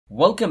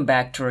Welcome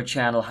back to our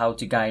channel How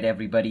to Guide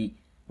Everybody,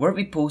 where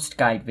we post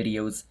guide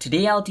videos.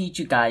 Today I'll teach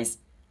you guys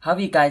how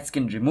you guys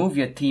can remove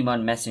your theme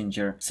on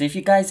Messenger. So if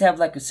you guys have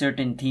like a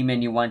certain theme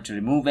and you want to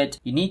remove it,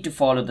 you need to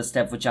follow the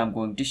step which I'm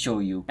going to show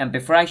you. And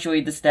before I show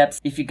you the steps,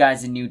 if you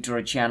guys are new to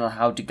our channel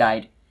How to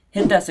Guide,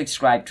 hit that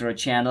subscribe to our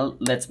channel.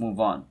 Let's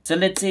move on. So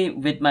let's say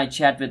with my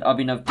chat with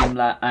Abhinav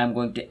Timla, I'm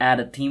going to add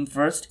a theme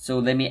first. So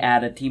let me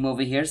add a theme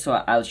over here.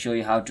 So I'll show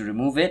you how to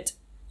remove it.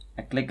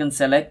 I click on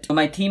select. So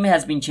my theme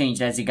has been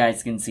changed, as you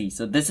guys can see.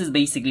 So this is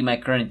basically my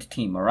current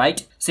theme,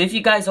 alright? So if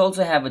you guys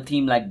also have a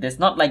theme like this,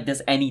 not like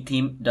this, any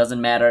theme, doesn't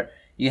matter.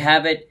 You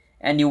have it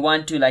and you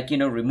want to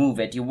remove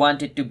it. You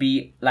want it to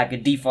be like a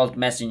default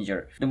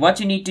messenger. Then what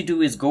you need to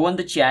do is go on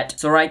the chat.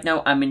 So right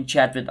now I'm in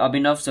chat with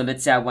Abhinav. So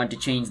let's say I want to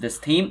change this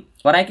theme.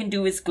 What I can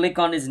do is click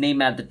on his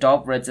name at the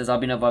top where it says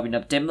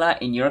Abhinav Timla.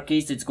 In your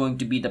case, it's going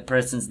to be the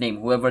person's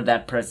name, whoever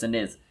that person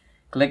is.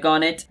 Click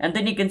on it and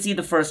then you can see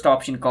the first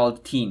option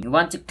called theme. You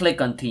want to click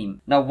on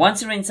theme. Now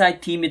once you're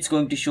inside theme, it's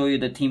going to show you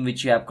the theme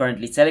which you have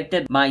currently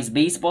selected. Mine is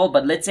baseball,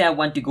 but let's say I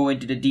want to go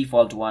into the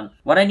default one.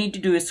 What I need to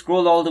do is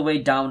scroll all the way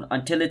down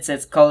until it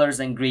says colors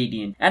and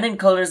gradient. And in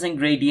colors and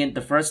gradient, the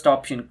first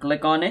option,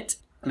 click on it.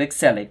 Click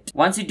select.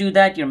 Once you do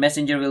that, your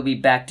messenger will be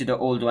back to the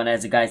old one,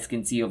 as you guys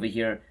can see over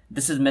here.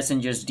 This is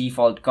Messenger's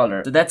default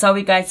color. So that's how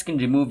you guys can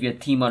remove your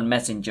theme on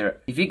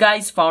Messenger. If you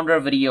guys found our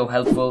video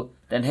helpful,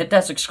 then hit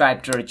that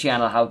subscribe to our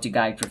channel How to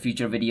Guide for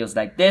future videos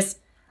like this.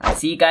 I'll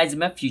see you guys in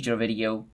my future video.